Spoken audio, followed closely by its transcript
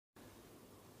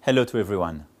Hello to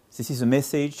everyone. This is a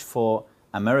message for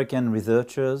American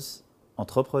researchers,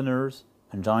 entrepreneurs,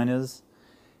 engineers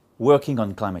working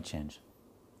on climate change.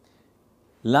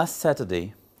 Last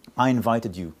Saturday, I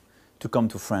invited you to come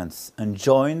to France and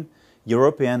join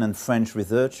European and French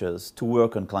researchers to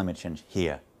work on climate change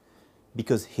here,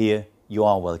 because here you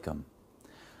are welcome.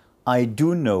 I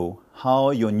do know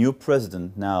how your new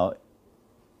president now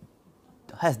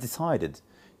has decided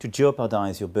to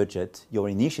jeopardize your budget, your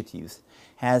initiatives,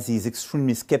 as he is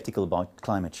extremely skeptical about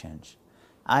climate change.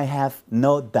 I have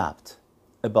no doubt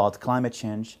about climate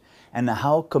change and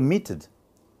how committed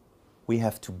we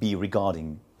have to be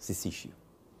regarding this issue.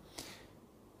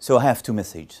 So I have two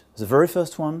messages. The very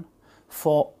first one,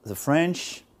 for the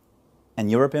French and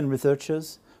European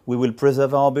researchers, we will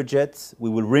preserve our budgets,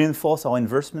 we will reinforce our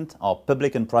investment, our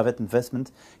public and private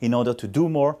investment, in order to do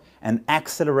more and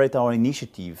accelerate our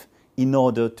initiative in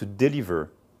order to deliver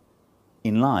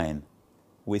in line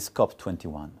with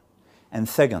COP21. And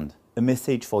second, a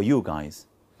message for you guys.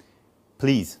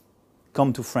 Please,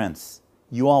 come to France.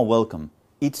 You are welcome.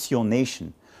 It's your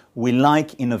nation. We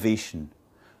like innovation.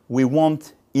 We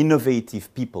want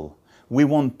innovative people. We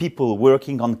want people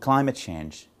working on climate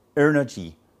change,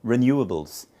 energy,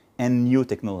 renewables, and new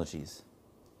technologies.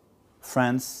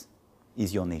 France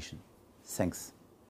is your nation. Thanks.